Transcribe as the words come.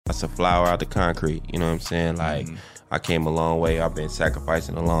that's a flower out the concrete. You know what I'm saying? Like, I came a long way. I've been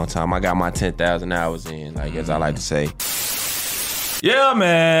sacrificing a long time. I got my 10,000 hours in, like, as I like to say. Yeah,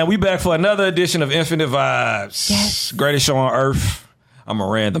 man. We back for another edition of Infinite Vibes. Yes. Greatest show on earth. I'm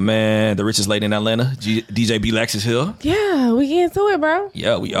Moran, the man, the richest lady in Atlanta. DJ B-Lex is here. Yeah, we get into it, bro.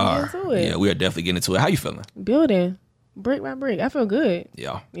 Yeah, we are. Get into it. Yeah, we are definitely getting into it. How you feeling? Building. Brick by brick. I feel good.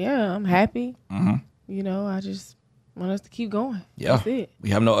 Yeah. Yeah, I'm happy. Mm-hmm. You know, I just want us to keep going. Yeah. That's it. We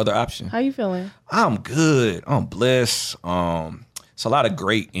have no other option. How you feeling? I'm good. I'm blessed. It's a lot of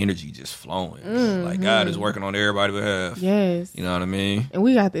great energy just flowing. Like, God is working on everybody's behalf. Yes. You know what I mean? And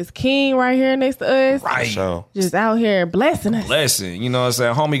we got this king right here next to us. Right. So, Just out here blessing us. Blessing. You know what I'm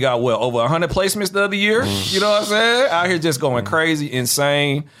saying? Homie got, over 100 placements the other year? You know what I'm saying? Out here just going crazy,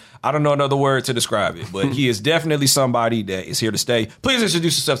 insane. I don't know another word to describe it, but he is definitely somebody that is here to stay. Please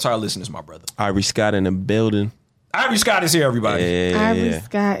introduce yourself to our listeners, my brother. Ivory Scott in the building. Ivory Scott is here, everybody. Ivory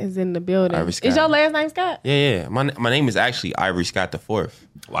Scott is in the building. Ivory Scott. Is your last name Scott? Yeah. My name is actually Ivory Scott the Fourth.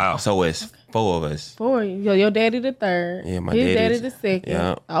 Wow. So it's 4 of us. 4. Your daddy the 3rd. Yeah, my His daddy daddy is- the 2nd.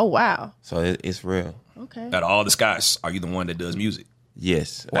 Yeah. Oh, wow. So it's real. Okay. Out of all the Scotts, are you the one that does music?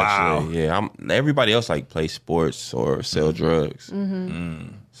 Yes. Wow. Actually, yeah. Everybody else like play sports or sell drugs.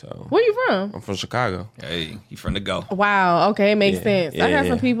 So Where you from? I'm from Chicago. Hey, he from the go. Wow. Okay, it makes Yeah, sense. I yeah, got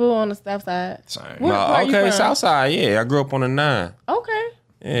some yeah. people on the south side. Same. Where are you Okay, from? Southside. Yeah, I grew up on the 9. Okay.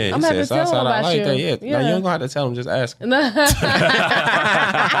 Yeah, I'm he happy said to tell him Southside. I about like you. that. Yeah. No, Yeah. you ain't gonna have to tell him. Just ask him. Yeah,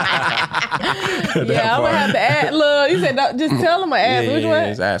 I'm gonna have to ask. Look, you said don't, just tell him or ask. Which one?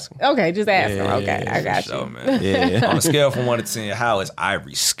 Just ask him. Okay, just ask him. Yeah, Okay, yeah, I got So, you. man. Yeah. On a scale from 1 to 10, how is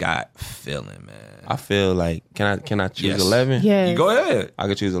Ivory Scott feeling, man? I feel like can I choose Yes. 11? Yes. You go ahead. I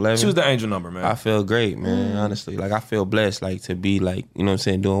could choose 11. Choose the angel number, man. I feel great, man. Honestly, like I feel blessed, like to be like, you know what I'm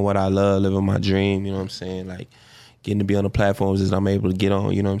saying, doing what I love, living my dream. You know what I'm saying, like getting to be on the platforms that I'm able to get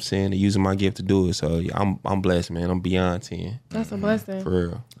on. You know what I'm saying, and using my gift to do it. So yeah, I'm blessed, man. I'm beyond 10 That's a blessing. for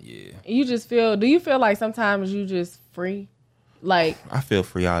real. Yeah. You just feel. Do you feel like sometimes you just free? Like I feel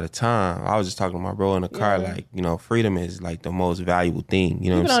free all the time. I was just talking to my bro in the car, Yeah. like, you know, freedom is like the most valuable thing.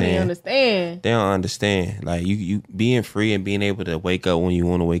 You know people what I'm don't even saying? understand. They don't understand. Like you being free and being able to wake up when you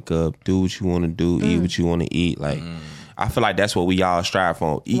want to wake up, do what you want to do, eat what you want to eat. Like I feel like that's what we all strive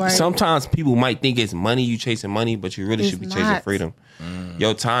for. Right. Sometimes people might think it's money, you chasing money, but you really It's should be chasing not. freedom.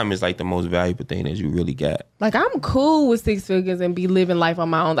 Your time is like the most valuable thing that you really got. Like I'm cool with 6 figures and be living life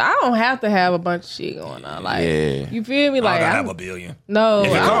on my own. I don't have to have a bunch of shit going on. Like Yeah. you feel me? I Like don't I'm, have a billion. no, If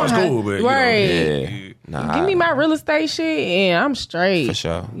it I comes, don't have- cool, but, you know, right. Yeah. Nah, Give me my real estate shit and I'm straight. For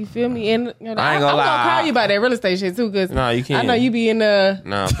sure. You feel me? And you know, I ain't I'm gonna lie. gonna call you about that real estate shit too, cause Nah, you can't. I know you be in the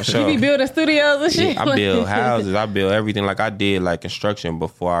Nah, for sure. you be building studios and shit. Yeah, I build houses. I build everything. Like I did like construction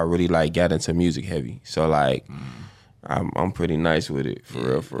before I really like got into music heavy. So like I'm pretty nice with it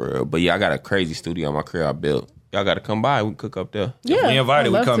for real. But yeah, I got a crazy studio in my crib I built. Y'all got to come by. We can cook up there. Yeah, we invited,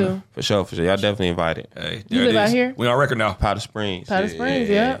 I'd we love coming. to. For sure. Y'all definitely invited. Hey, You there live it out is. here? We on record now. Powder Springs. Powder Springs,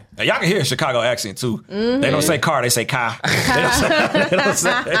 yeah. Hey, y'all can hear a Chicago accent too. They don't say car, they say car. They don't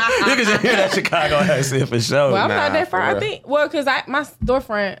say. You can just hear that Chicago accent for sure. Well, I'm Nah, not that far. for I real. think because my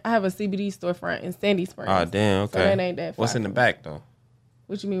storefront, I have a CBD storefront in Sandy Springs. Oh, damn. Okay. So that ain't that far. What's in the back, though?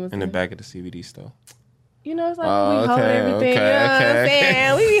 What you mean? What's In the back of the CBD store. You know, it's like Oh, we hold okay, everything. okay, you know what I'm okay.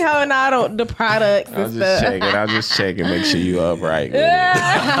 saying? We be holding all the products and I'm stuff. just checking. Make sure you upright. Oh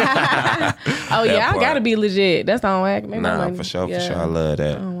yeah, I part. gotta be legit. That's the only way I can make my Nah, money. for sure. Yeah. I love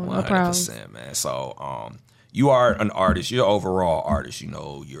that. I don't want no problems. 100%, man. So, you are an artist. You're an overall artist. You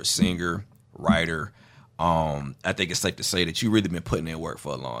know, you're a singer, writer. I think it's safe to say that you've really been putting in work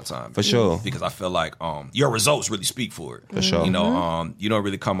for a long time. For sure. Because I feel like your results really speak for it. For sure. You know, you don't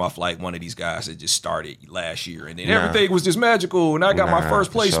really come off like one of these guys that just started last year and then Nah. everything was just magical and I got my Nah,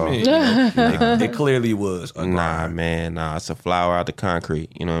 first for sure. placement. You know, it clearly was a Nah, grind. man. Nah, it's a flower out the concrete.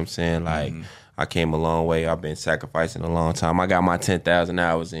 You know what I'm saying? Like, I came a long way. I've been sacrificing a long time. I got my 10,000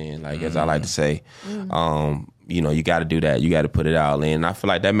 hours in, like, as I like to say. You know, you got to do that. You got to put it all in. And I feel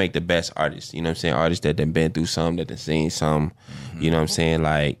like that make the best artists. You know what I'm saying? Artists that done been through something, that done seen something. You know what I'm saying?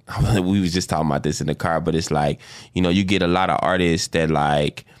 Like, we was just talking about this in the car, but it's like, you know, you get a lot of artists that,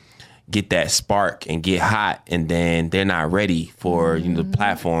 like, get that spark and get hot, and then they're not ready for you know the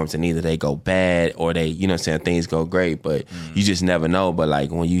platforms, and either they go bad or they, you know what I'm saying, things go great, but you just never know. But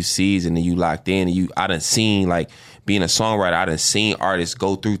like when you season and you locked in, and I done seen, like, being a songwriter, I done seen artists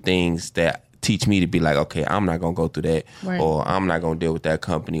go through things that teach me to be like, okay, I'm not gonna go through that, Right. or I'm not gonna deal with that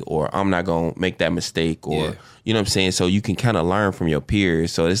company, or I'm not gonna make that mistake, or Yeah. you know what I'm saying. So you can kind of learn from your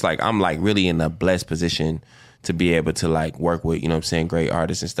peers. So it's like I'm like really in a blessed position to be able to like work with, you know what I'm saying, great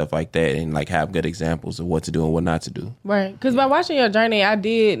artists and stuff like that, and like have good examples of what to do and what not to do. Right. Because by watching your journey, I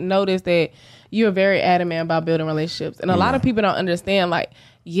did notice that you're very adamant about building relationships. And a lot of people don't understand, like,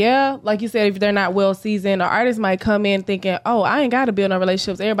 yeah, like you said, if they're not well seasoned, or artists might come in thinking, oh, I ain't got to build no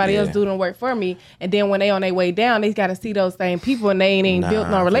relationships. Everybody else do the work for me. And then when they on their way down, they got to see those same people and they ain't built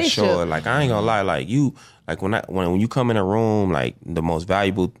no relationship. Sure. Like, I ain't gonna lie, like you, like when you come in a room, like the most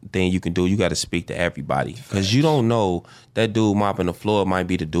valuable thing you can do, you got to speak to everybody, because you don't know, that dude mopping the floor might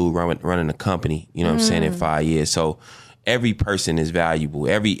be the dude running the company. You know what I'm saying, in 5 years. So every person is valuable.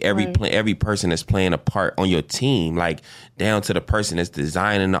 Every person that's playing a part on your team, like down to the person that's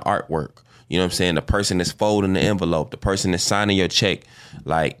designing the artwork. You know what I'm saying? The person that's folding the envelope, the person that's signing your check.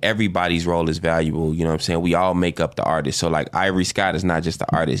 Like, everybody's role is valuable. You know what I'm saying? We all make up the artist. So like Ivory Scott is not just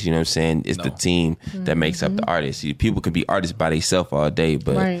the artist. You know what I'm saying? It's the team that makes up the artist. People can be artists by themselves all day,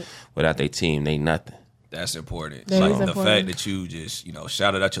 but without their team, they nothing. That's important. That like is the important. fact that you just,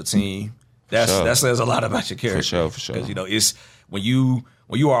 shouted out your team. That says a lot about your character. For sure. Because it's when you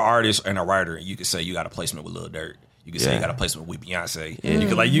are an artist and a writer, and you can say you got a placement with Lil Durk. You can say you got a placement with Beyonce. Yeah. You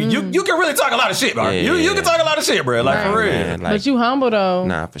can you can really talk a lot of shit, bro. You can talk a lot of shit, bro. Like, for real. Man, like, but you humble though.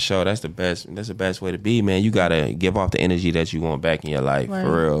 Nah, for sure. That's the best way to be, man. You gotta give off the energy that you want back in your life.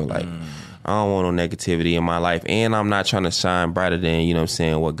 For real. Like, I don't want no negativity in my life, and I'm not trying to shine brighter than, you know what I'm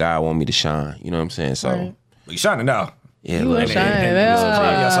saying, what God want me to shine. You know what I'm saying? So But you shining now. yeah, You look, was shining.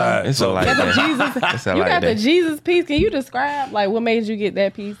 it's so like You that. got the Jesus piece. Can you describe like what made you get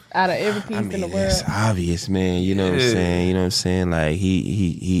that piece out of every piece in the world? It's obvious, man. You know what I'm saying? You know what I'm saying? Like,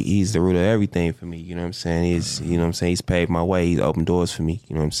 he's the root of everything for me. You know what I'm saying? He's paved my way. He's opened doors for me.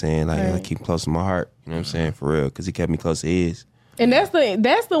 You know what I'm saying? Like, I keep him close to my heart. You know what I'm saying? For real, because he kept me close to his. And that's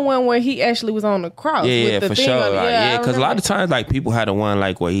the one where he actually was on the cross. with the for thing sure. on, Like, because a lot of times, like, people had the one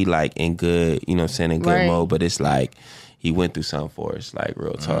like where he like in good, you know what I'm saying, in good mode, but it's like he went through something for us, like,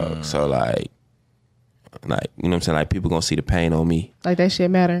 real talk. So like, you know what I'm saying, like, people gonna see the pain on me. Like, that shit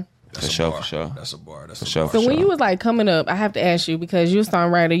matter. For sure. That's a bar. For sure. So when you was like coming up, I have to ask you, because you're a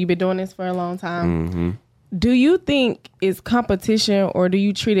songwriter, you've been doing this for a long time. Do you think it's competition, or do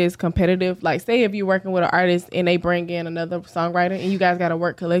you treat it as competitive? Like, say if you're working with an artist and they bring in another songwriter and you guys got to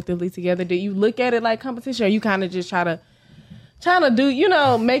work collectively together, do you look at it like competition, or you kind of just try to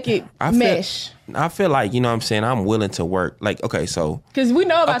do, make it mesh? I feel like, you know what I'm saying, I'm willing to work. Like, okay, so because we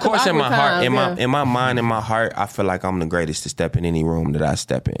know about of course, the in my heart, times, in my mind, in my heart, I feel like I'm the greatest to step in any room that I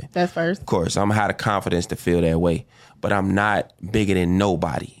step in. That's first. Of course, I'm gonna have the confidence to feel that way, but I'm not bigger than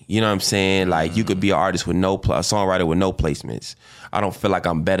nobody. You know what I'm saying? Like, you could be an artist with a songwriter with no placements. I don't feel like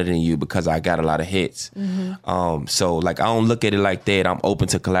I'm better than you because I got a lot of hits. So like, I don't look at it like that. I'm open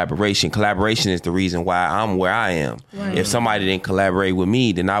to collaboration. Collaboration is the reason why I'm where I am. Right. If somebody didn't collaborate with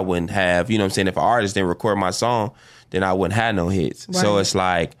me, then I wouldn't have, you know what I'm saying? If an artist didn't record my song, then I wouldn't have no hits. Right. So it's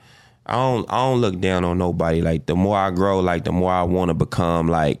like, I don't look down on nobody. Like, the more I grow, like, the more I want to become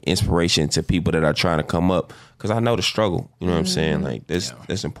like inspiration to people that are trying to come up, because I know the struggle. You know what I'm saying? Like,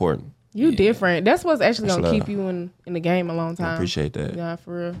 that's important. You different. That's what's actually gonna keep you in the game a long time. I appreciate that. Yeah,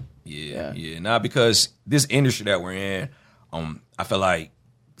 for real. Yeah. Nah, because this industry that we're in, I feel like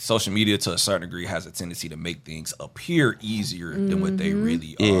social media to a certain degree has a tendency to make things appear easier than what they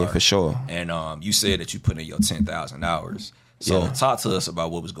really are. Yeah, for sure. And you said that you put in your 10,000 hours. So talk to us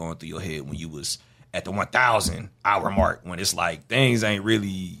about what was going through your head when you was at the 1,000 hour mark, when it's like things ain't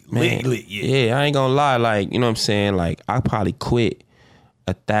really lit yet. Yeah, I ain't gonna lie. Like, you know what I'm saying? Like, I probably quit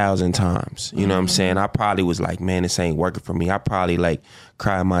 1,000 times. You know what I'm saying? I probably was like, man, this ain't working for me. I probably like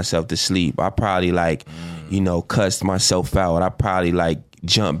cried myself to sleep. I probably like, cussed myself out. I probably like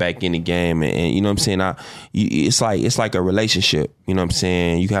jumped back in the game, and you know what I'm saying? It's like a relationship. You know what I'm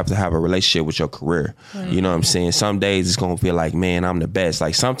saying? You have to have a relationship with your career. Right. You know what I'm saying? Some days it's gonna feel like, man, I'm the best.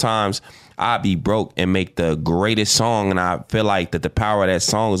 Like, sometimes I'll be broke and make the greatest song, and I feel like that the power of that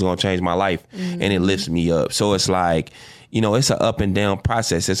song is gonna change my life, and it lifts me up. So it's like, it's an up and down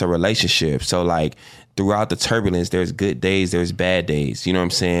process. It's a relationship. So like, throughout the turbulence, there's good days, there's bad days. You know what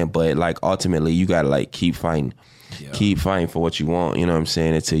I'm saying? But like, ultimately, you gotta like keep fighting. Yeah. Keep fighting for what you want, you know what I'm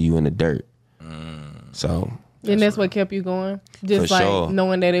saying, until you in the dirt. So. And that's what kept you going? Just for like sure.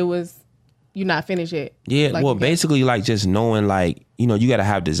 Knowing that you're not finished yet. Yeah, like, well, basically, like, just knowing, like, you gotta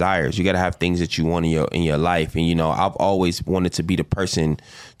have desires. You gotta have things that you want in your life. And, I've always wanted to be the person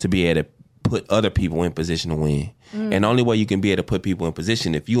to be able to put other people in position to win. And the only way you can be able to put people in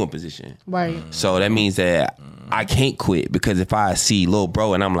position if you in position. Right. So that means that I can't quit, because if I see Lil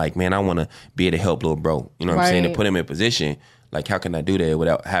Bro and I'm like, man, I want to be able to help Lil Bro, you know what I'm saying, and put him in position, like, how can I do that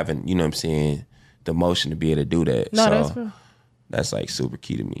without having, you know what I'm saying, the motion to be able to do that? No, so that's true. That's like super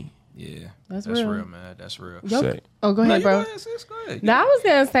key to me. Yeah, That's real, real. man. That's real. Oh, go ahead, bro. Go ahead. Now, I was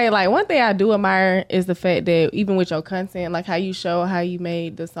going to say, like, one thing I do admire is the fact that even with your content, like how you show how you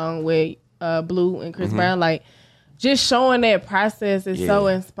made the song with Blue and Chris Brown, like, just showing that process is so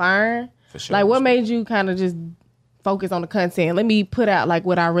inspiring. For sure. Like, what made you kind of just focus on the content? Let me put out, like,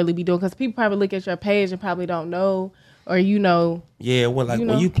 what I really be doing. Because people probably look at your page and probably don't know, or Yeah, well, like,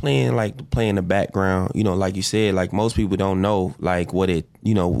 when you playing the background, like you said, like, most people don't know, like, what are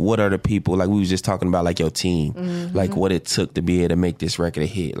the people, like, we was just talking about, like, your team, like, what it took to be able to make this record a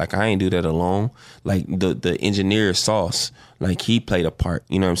hit. Like, I ain't do that alone. Like, the engineer Sauce, like, he played a part,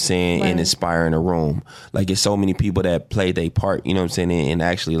 you know what I'm saying, in inspiring the room. Like, it's so many people that played their part, you know what I'm saying, and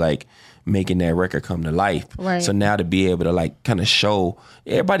actually, like, making that record come to life. Right. So now to be able to, like, kind of show,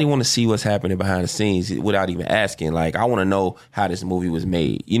 everybody want to see what's happening behind the scenes without even asking. Like, I want to know how this movie was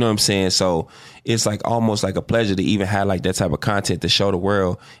made. You know what I'm saying? So it's like almost like a pleasure to even have like that type of content to show the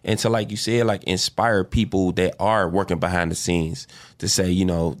world and to, like you said, like inspire people that are working behind the scenes to say,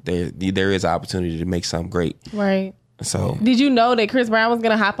 there is an opportunity to make something great. Right. So did you know that Chris Brown was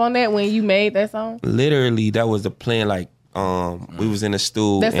going to hop on that when you made that song? Literally, that was the plan. Like, we was in the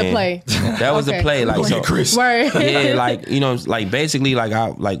stool. That's the play. That was the play. Like, so, Chris. Right. Yeah, like, like basically, like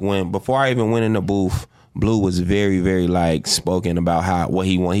before I even went in the booth, Blue was very, very like spoken about what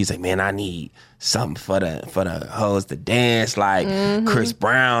he wanted. He's like, man, I need something for the hoes to dance, like Chris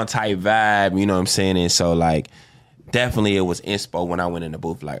Brown type vibe. You know what I'm saying? And so, like, definitely it was inspo when I went in the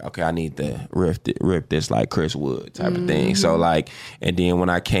booth. Like, okay, I need to rip this like Chris Wood type of thing. So, like, and then when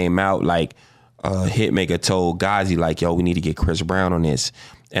I came out, like, Hitmaker told Ghazi, like, yo, we need to get Chris Brown on this.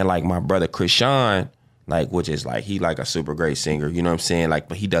 And, like, my brother Krishan, like, which is, like, he, like, a super great singer, you know what I'm saying? Like,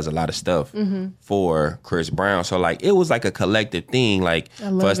 but he does a lot of stuff for Chris Brown. So, like, it was, like, a collective thing, like,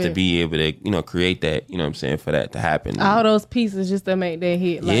 for us to be able to, create that, you know what I'm saying, for that to happen. All those pieces just to make that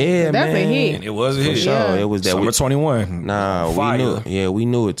hit. Like, yeah, that's man. a hit. And it was a hit. For sure. Yeah. It was that. Summer 21. Nah, Fire. we knew. Yeah, we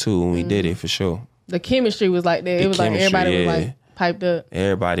knew it, too, when we did it, for sure. The chemistry was like that. It was like everybody was, like, piped up.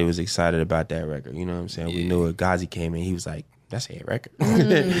 Everybody was excited about that record. You know what I'm saying? We knew it. Ghazi came in. He was like, that's a hit record. Guys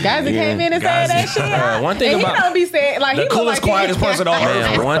that came in and said that shit. One thing and about he don't be saying like the he coolest, like quietest person on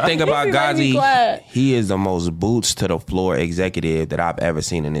earth. Man, one thing about He make me Ghazi, quiet. he is the most boots to the floor executive that I've ever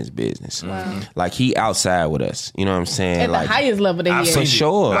seen in this business. Wow. Like, he outside with us. You know what I'm saying? At like, the highest level that I've he seen is. for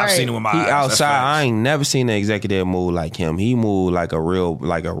sure. I've seen it with my He eyes. That's outside. facts. I ain't never seen an executive move like him. He moved like a real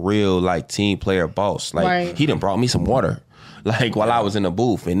like team player boss. Like, Right. he done brought me some water, like, while I was in the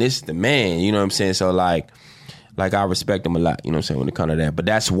booth. And this is the man. You know what I'm saying? So, like I respect him a lot, you know what I'm saying, when it comes to that. But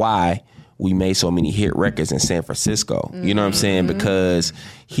that's why we made so many hit records in San Francisco. You know what I'm saying? Because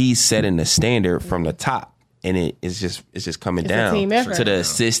he's setting the standard from the top. And it's just coming down team effort. to the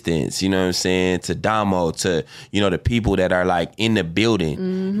assistants, you know what I'm saying, to Damo, to, the people that are like in the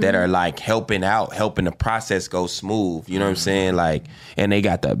building that are like helping out, helping the process go smooth, you know what I'm saying? Like, and they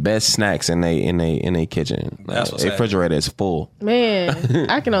got the best snacks in they kitchen. That's what's their refrigerator is full. Man,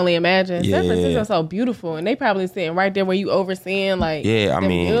 I can only imagine. Yeah. San Francisco's so beautiful, and they probably sitting right there where you overseeing like Yeah, I them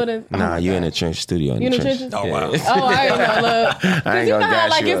mean, buildings. Oh nah, my you in God. the trench studio. You in the trenches? Oh, wow. Oh, I ain't know. Look, I ain't you know gonna how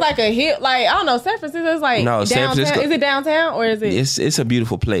gas like you it's up. like a hit. Like I don't know, San Francisco's like No, San downtown. Francisco- Is it downtown or is it? It's a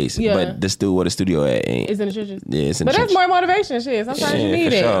beautiful place, Yeah. but where the studio at ain't. It's in the trenches. Yeah, it's in But the that's trenches. more motivation, shit. Sometimes you need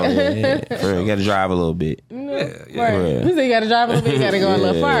for it. sure. Yeah. For real, you got to drive a little bit. Right. Yeah. You say you got to drive a little bit. You got to go a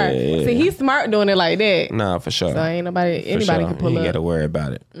little far. Yeah. See, he's smart doing it like that. Nah, for sure. So ain't anybody For sure. can pull You up. ain't got to worry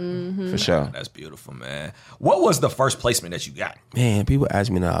about it. For sure. That's beautiful, man. What was the first placement that you got? Man, people ask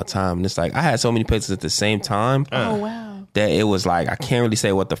me that all the time. And it's like, I had so many places at the same time Oh wow. that it was like, I can't really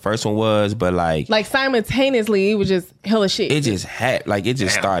say what the first one was, but like Simultaneously, it was just hella shit. it just had, like, it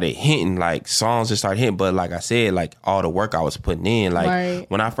just started hitting, like, songs just started hitting. But like I said, like, all the work I was putting in, like, Right.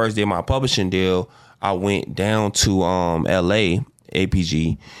 when I first did my publishing deal, I went down to LA,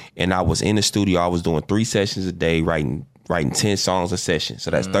 APG, and I was in the studio. I was doing 3 sessions a day, writing 10 songs a session.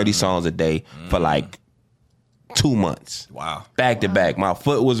 So that's 30 songs a day for like 2 months. Wow. Back to back. My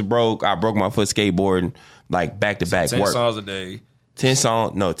foot was broke. I broke my foot skateboarding, like, back to back 10 work. songs a day. 10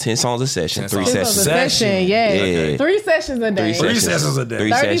 songs a session, 10 3 songs. This was sessions. a session, yeah. Yeah. 3 sessions a day. 3 sessions a day.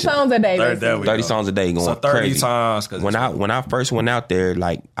 3 30 sessions. songs a day. There basically. we 30 go. songs a day going So 30 crazy. times. 'Cause When I first went out there,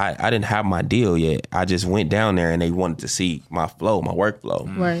 like, I didn't have my deal yet. I just went down there and they wanted to see my flow, my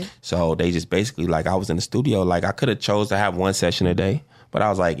workflow. Right. So they just basically, like, I was in the studio. Like, I could have chose to have 1 session a day, but I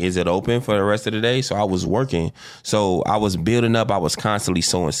was like, is it open for the rest of the day? So I was working. So I was building up. I was constantly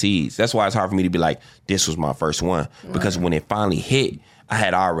sowing seeds. That's why it's hard for me to be like, this was my first one. Because when it finally hit, I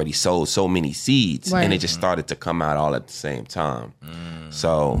had already sowed so many seeds, Right. and it just started to come out all at the same time.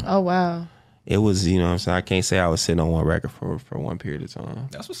 So Oh wow. it was, you know what I'm saying? I can't say I was sitting on one record for one period of time.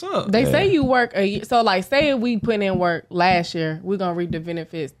 That's what's up. They say you work a year. So, like, say if we put in work last year, we're going to reap the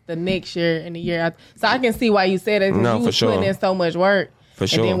benefits the next year and the year after. So, I can see why you said that. No, you for sure. putting in so much work. For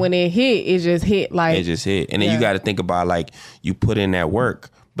sure. And then when it hit, it just hit like. It just hit. And then you got to think about, like, you put in that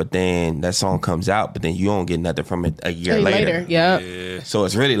work, but then that song comes out, but then you don't get nothing from it a year later. Yeah. So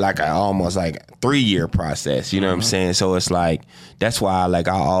it's really like almost like 3-year process. You know what I'm saying? So it's like, that's why like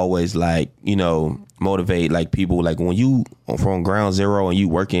I always like, you know, motivate like people, like when you from ground zero and you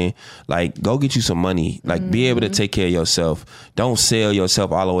working, like go get you some money, like be able to take care of yourself. Don't sell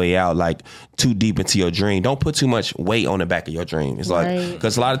yourself all the way out like too deep into your dream. Don't put too much weight on the back of your dream. It's like,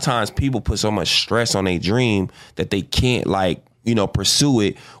 because a lot of times people put so much stress on their dream that they can't like, you know, pursue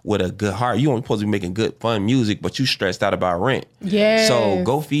it with a good heart. You only supposed to be making good, fun music, but you stressed out about rent. Yeah. So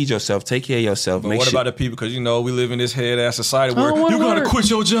go feed yourself, take care of yourself. But what about the people? Because, you know, we live in this head-ass society where you got to quit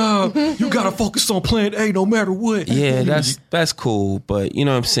your job. You got to focus on plan A no matter what. Yeah, that's cool. But, you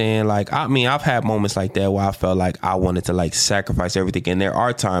know what I'm saying? Like, I mean, I've had moments like that where I felt like I wanted to, like, sacrifice everything. And there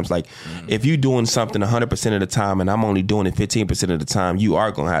are times, like, if you're doing something 100% of the time and I'm only doing it 15% of the time, you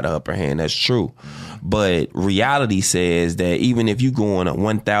are going to have the upper hand. That's true. But reality says that even if you go on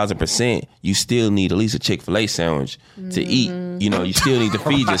 1,000%, you still need at least a Chick-fil-A sandwich to eat. You know, you still need to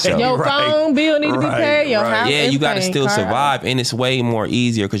feed yourself. Your phone bill need to be paid. Your house you got to still car. survive, and it's way more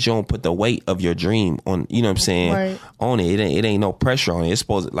easier because you don't put the weight of your dream on. You know what I'm saying? On it. It ain't no pressure on it. It's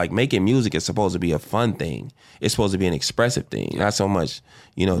supposed to, like, making music is supposed to be a fun thing. It's supposed to be an expressive thing, not so much,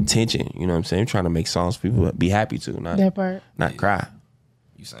 you know, tension. You know what I'm saying? I'm trying to make songs people be happy to, not cry.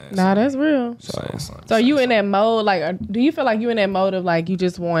 Nah, that's real. So you in that mode, like, do you feel like you in that mode of like you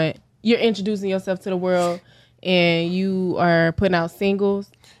just you're introducing yourself to the world and you are putting out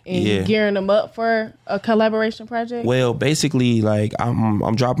singles and you gearing them up for a collaboration project? Well, basically, like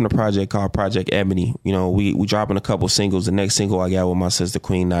I'm dropping a project called Project Ebony. You know, we dropping a couple singles. The next single I got with my sister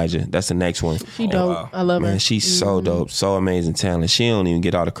Queen Naija. That's the next one. She dope. Wow. I love her. Man, she's so dope, so amazing talent. She don't even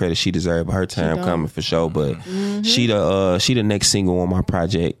get all the credit she deserves, but her time coming for sure. But she the next single on my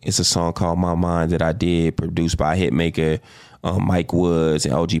project. It's a song called My Mind that I did, produced by hitmaker Mike Woods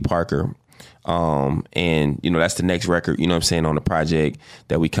and OG Parker. And you know, that's the next record, you know what I'm saying, on the project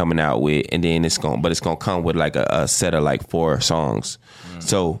that we coming out with. And then it's gonna come with like a set of like 4 songs.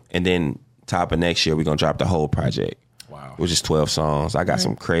 So, and then top of next year we're gonna drop the whole project. Wow. Which is 12 songs. I got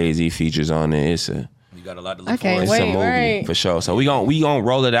some crazy features on it. You got a lot to look for. It's a movie for sure. So we gonna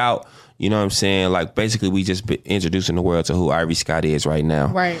roll it out. You know what I'm saying? Like, basically, we just introducing the world to who Ivory Scott is right now.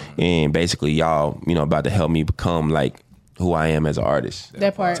 Right. And basically, y'all, you know, about to help me become like who I am as an artist.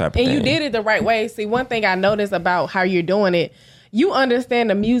 That part. And you did it the right way. See, one thing I noticed about how you're doing it, you understand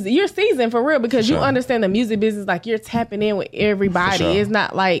the music. You're seasoned for real because you understand the music business. Like, you're tapping in with everybody. It's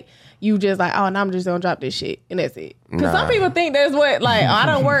not like you just like, oh, now I'm just gonna drop this shit and that's it. Because some people think that's what, like, I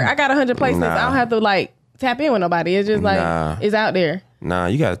don't work. I got 100 placements. I don't have to like tap in with nobody. It's just like it's out there. Nah,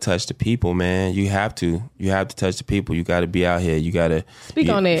 you gotta touch the people, man. You have to touch the people. You gotta be out here. You gotta speak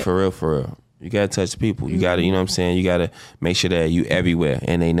on that. For real. You gotta touch the people. You gotta, you know what I'm saying? You gotta make sure that you everywhere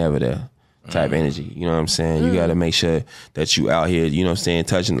and they never there type energy. You know what I'm saying? You gotta make sure that you out here, you know what I'm saying,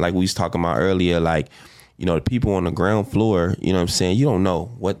 touching, like we was talking about earlier, like, you know, the people on the ground floor, you know what I'm saying? You don't know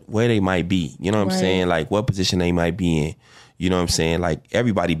where they might be. You know what I'm saying? Like what position they might be in. You know what I'm saying? Like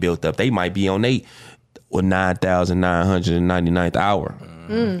everybody built up. They might be on 9,999th hour.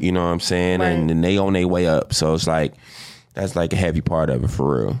 You know what I'm saying? And then they on their way up. So it's like, that's like a heavy part of it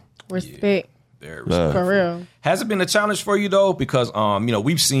for real. Respect. For real. Has it been a challenge for you though? Because you know,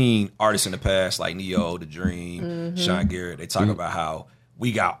 we've seen artists in the past like Neo, The Dream, Sean Garrett. They talk about how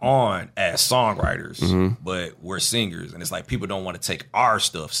we got on as songwriters, but we're singers, and it's like people don't want to take our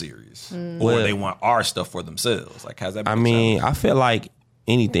stuff serious, or they want our stuff for themselves. Like, has that been a challenge? I feel like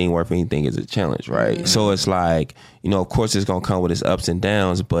anything worth anything is a challenge, right? So it's like, you know, of course it's gonna come with its ups and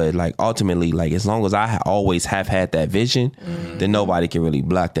downs, but like ultimately, like as long as I always have had that vision, then nobody can really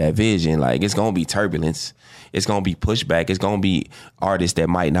block that vision. Like it's gonna be turbulence, it's gonna be pushback, it's gonna be artists that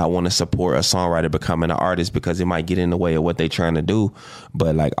might not want to support a songwriter becoming an artist because it might get in the way of what they're trying to do.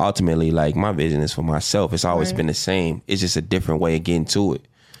 But like ultimately, like my vision is for myself. It's always been the same. It's just a different way of getting to it.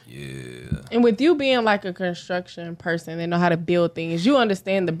 Yeah. And with you being like a construction person and know how to build things, you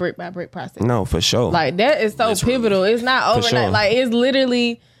understand the brick by brick process. No, for sure. Like that is so pivotal. It's not overnight. Sure. Like it's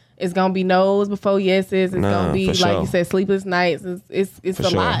literally, it's gonna be no's before yeses. It's gonna be like you said, sleepless nights. It's a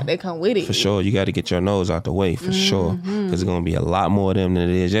lot that come with it. For sure, you got to get your nose out the way for sure, because it's gonna be a lot more of them than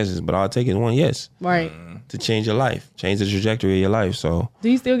it is yeses. But all it takes is one yes, right, to change your life, change the trajectory of your life. So, do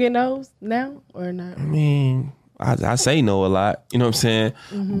you still get no's now or not? I mean, I say no a lot, you know what I'm saying?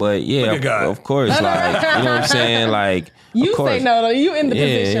 But yeah, of course, like, you know what I'm saying? Like, you of course. say no, though. You in the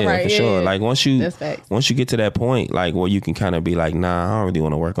position, right? For sure. Like once you get to that point, like where you can kind of be like, nah, I don't really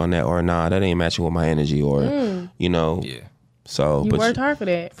want to work on that, or nah, that ain't matching with my energy, or you know. Yeah. So you worked hard for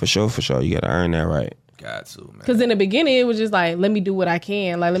that. For sure. You got to earn that right. Got to, man. Because in the beginning, it was just like, let me do what I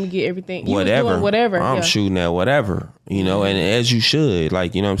can. Like, let me get everything. You whatever. Was doing whatever. I'm shooting at whatever, you know, and as you should.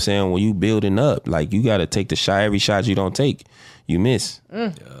 Like, you know what I'm saying? When you building up, like, you got to take the shot. Every shot you don't take, you miss.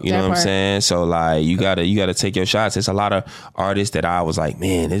 You know what I'm saying? So, like, you gotta take your shots. There's a lot of artists that I was like,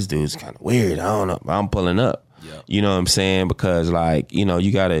 man, this dude's kind of weird. I don't know. I'm pulling up. You know what I'm saying? Because, like, you know,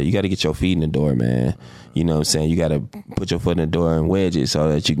 you gotta get your feet in the door, man. You know what I'm saying? You gotta put your foot in the door and wedge it so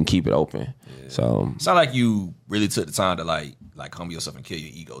that you can keep it open. So it's not like you really took the time to like humble yourself and kill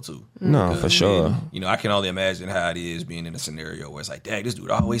your ego too. No, for sure. Then, you know, I can only imagine how it is being in a scenario where it's like, dang, this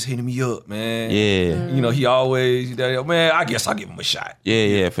dude always hitting me up, man. Yeah. You know, he always, man, I guess I'll give him a shot.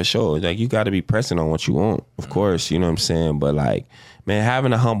 Yeah, for sure. Like, you got to be pressing on what you want, of course. You know what I'm saying? But, like, man,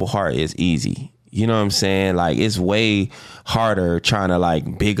 having a humble heart is easy. You know what I'm saying? Like, it's way harder trying to,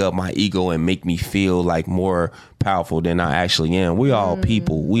 like, big up my ego and make me feel, like, more powerful than I actually am. We all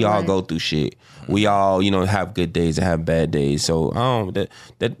people. We all go through shit. We all, you know, have good days and have bad days. So,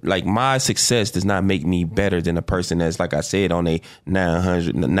 that like, my success does not make me better than a person that's, like I said, on a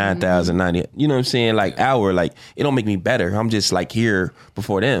 9,090, you know what I'm saying? Like, hour, like, it don't make me better. I'm just, like, here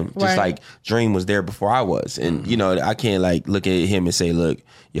before them. Just like Dream was there before I was. And, you know, I can't, like, look at him and say, look,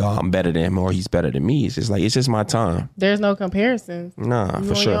 y'all, I'm better than him or he's better than me. It's just like, it's just my time. There's no comparison. Nah, you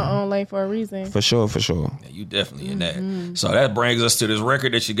for sure. You're on your own lane for a reason. For sure. Yeah, you definitely in that. So that brings us to this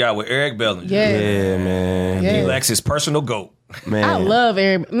record that you got with Eric Bellinger. Yeah, man. He lacks his personal GOAT. Man. I love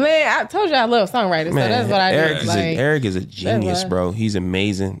Eric. Man, I told you I love songwriters, man, so that's what I do. Eric is a genius, bro. He's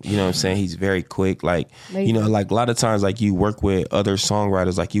amazing. You know what I'm saying? He's very quick. Like, you know, like a lot of times, like you work with other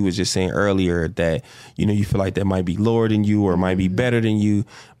songwriters, like you was just saying earlier, that, you know, you feel like that might be lower than you or might be better than you.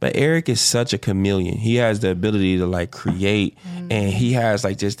 But Eric is such a chameleon. He has the ability to, like, create, and he has,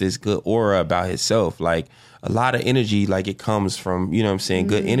 like, just this good aura about himself. Like, a lot of energy, like, it comes from, you know what I'm saying,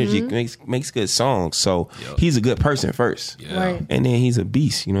 good energy makes good songs. So he's a good person first. Right. And then he's a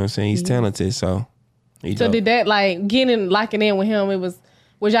beast, you know what I'm saying? He's talented, so. Did that, like, locking in with him,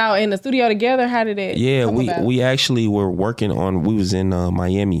 was y'all in the studio together? How did it come about? We actually were working on, we was in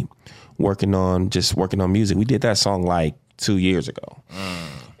Miami working on music. We did that song like 2 years ago.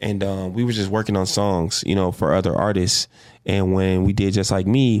 And we were just working on songs, you know, for other artists. And when we did Just Like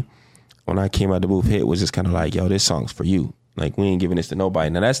Me, when I came out the booth, Hit was just kind of like, yo, this song's for you. Like, we ain't giving this to nobody.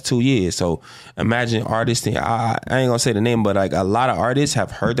 Now, that's 2 years. So imagine artists, I ain't going to say the name, but, like, a lot of artists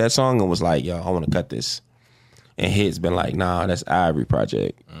have heard that song and was like, yo, I want to cut this. And Hit's been like, nah, that's Ivory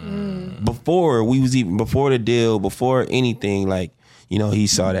project. Before the deal, before anything, like, you know, he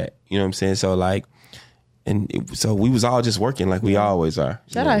saw that. You know what I'm saying? So, like, so we was all just working like we always are.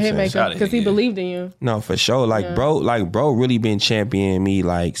 Shout out Hitmaker, because he believed in you. No, for sure. Like, bro really been championing me,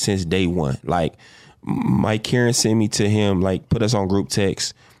 like, since day one. Like, Mike Kieran sent me to him, like, put us on group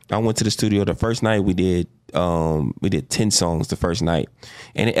text. I went to the studio the first night. We did 10 songs the first night,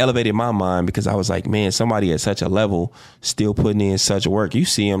 and it elevated my mind because I was like, man, somebody at such a level still putting in such work. You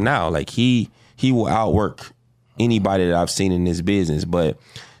see him now, like, he will outwork anybody that I've seen in this business. But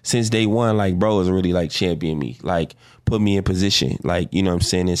since day one, like, bro has really, like, championed me, like, put me in position, like, you know what I'm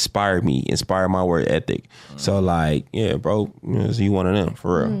saying, inspired my work ethic. So, like, yeah, bro, you know, he one of them,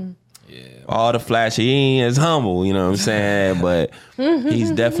 for real. Yeah. All the flashy, he ain't as humble, you know what I'm saying? But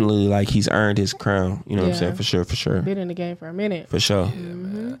he's definitely, like, he's earned his crown, you know what I'm saying? For sure. Been in the game for a minute. For sure. Yeah,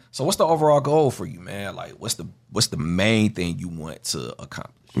 man. So what's the overall goal for you, man? Like, what's the main thing you want to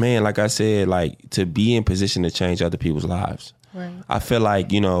accomplish? Man, like I said, like, to be in position to change other people's lives. Right. I feel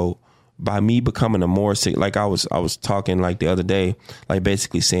like, you know, by me becoming a more sick, like I was talking, like, the other day, like,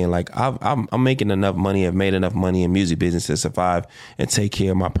 basically saying, like, I'm making enough money, I've made enough money in music business to survive and take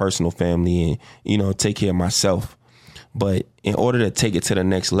care of my personal family and, you know, take care of myself. But in order to take it to the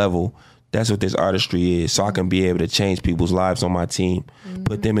next level, that's what this artistry is. So I can be able to change people's lives on my team,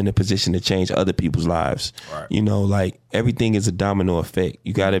 put them in a position to change other people's lives. Right. You know, like, everything is a domino effect.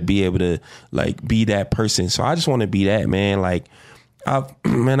 You got to be able to, like, be that person. So I just want to be that, man. Like, I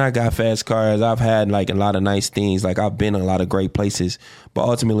got fast cars. I've had, like, a lot of nice things. Like, I've been in a lot of great places. But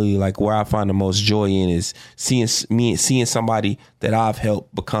ultimately, like, where I find the most joy in is seeing somebody that I've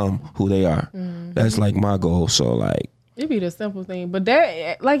helped become who they are. That's, like, my goal. So, like, it be the simple thing, but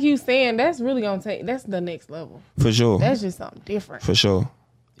that, like you saying, that's really gonna that's the next level. For sure. That's just something different. For sure.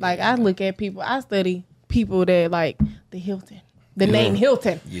 Like, I look at people, I study people that, like, the Hilton. the name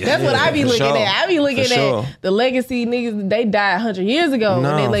Hilton. Yeah. That's what I be looking sure. at. I be looking at the legacy niggas. They died 100 years ago, and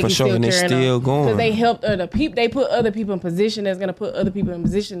their legacy for sure, and it's still going because they helped other people. They put other people in position that's gonna put other people in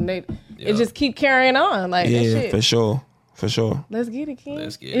position. It just keep carrying on like that shit. for sure. For sure. Let's get it, King.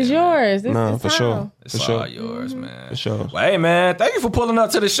 Let's get it's it, yours. This No, is for time. sure. It's For all sure. yours, man. For sure. Well, hey, man, thank you for pulling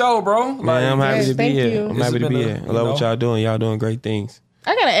up to the show, bro. Like, Man, I'm happy Yes, to be thank here. you. I'm This happy has to be been here. I love what y'all doing. Y'all doing great things.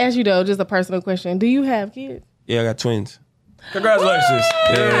 I gotta ask you though, just a personal question. Do you have kids? Yeah, I got twins. Congratulations.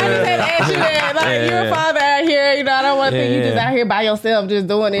 I just had to ask you that. Like you're a father out here, you know. I don't want to think you just out here by yourself, just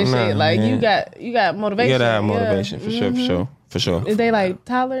doing this shit. Like you got motivation. You gotta have motivation for sure. For sure. Is they like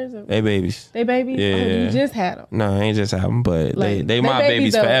toddlers? Or They babies. they babies? Yeah. Oh, you just had them. No, I ain't just have them, but Like, they my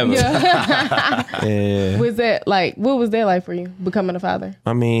babies though. forever. Yeah. Yeah. Was that like? What was that like for you becoming a father?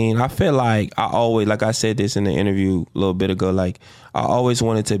 I mean, I feel like I always, like I said this in the interview a little bit ago, like I always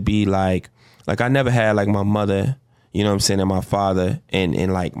wanted to be like I never had like my mother, you know what I'm saying, and my father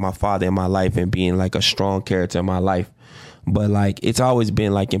and like my father in my life and being like a strong character in my life. But like it's always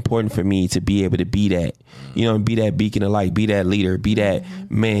been like important for me to be able to be that, you know, be that beacon of light, be that leader, be that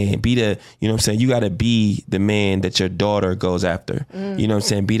man, be the, you know what I'm saying, you got to be the man that your daughter goes after. You know what I'm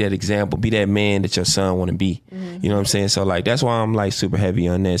saying, be that example, be that man that your son want to be. You know what I'm saying? So like that's why I'm like super heavy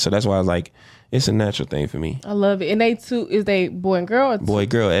on that. So that's why I was like, it's a natural thing for me. I love it. And they two, is they boy and girl? Or Boy,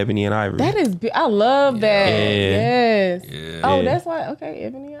 girl, Ebony and Ivory. That is, I love that. Yeah. Yes. Yeah. Oh, Yeah. that's why. Okay,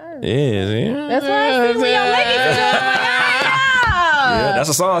 Ebony and Ivory. Yeah. That's why I see where your legacy is. Yeah, that's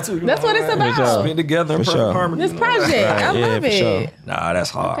a song too. That's what it's about. sure. Spin together in For perfect sure. harmony. This project, I Yeah, love for it. sure. Nah, that's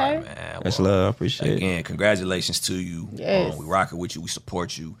hard, Okay. man. That's Well, love. I appreciate it. again, congratulations to you. Yes. We rocking with you. We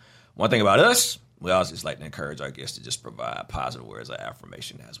support you. One thing about us, we always just like to encourage our guests to just provide positive words of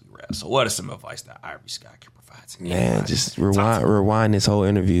affirmation as we wrap. So what is some advice that Ivory Scott can provide to Man, just rewind this whole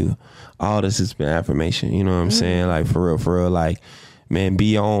interview. All this has been affirmation. You know what I'm saying? Like for real. Like, man,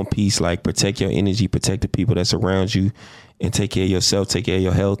 be your own peace. Like protect your energy, protect the people that's around you, and take care of yourself, take care of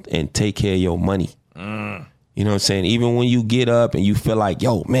your health, and take care of your money. You know what I'm saying? Even when you get up and you feel like,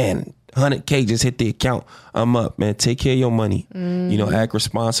 yo, man, 100K just hit the account, I'm up, man. Take care of your money. You know, act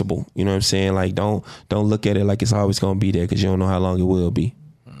responsible. You know what I'm saying? Like, don't look at it like it's always gonna be there because you don't know how long it will be.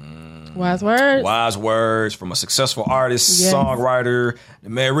 Wise words. Wise words from a successful artist, Yes. songwriter. The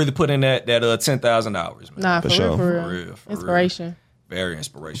man really put in that 10,000 hours, man. Nah, for sure. real, for real. For real, for Inspiration. Very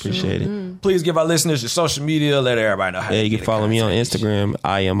inspirational. Appreciate it. Please give our listeners your social media. Let everybody know how Yeah, to you get can follow me on contact with you. Instagram.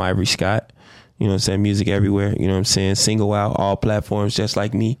 I am Ivory Scott. You know what I'm saying? Music everywhere. You know what I'm saying? Single out, all platforms, just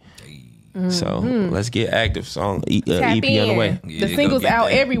like me. So let's get active. Song Tap EP on the in. way. Yeah, The go singles get out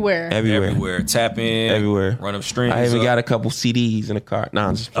that. everywhere. Everywhere. Tap in. Everywhere. Run them streams. I even up. got a couple CDs in the car. Nah,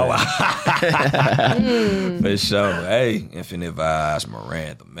 I'm just playing. For sure. Hey, Infinite Vibes,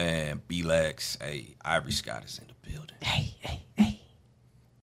 Moran, the man, B-Lex. Hey, Ivory Scott is in the building. Hey.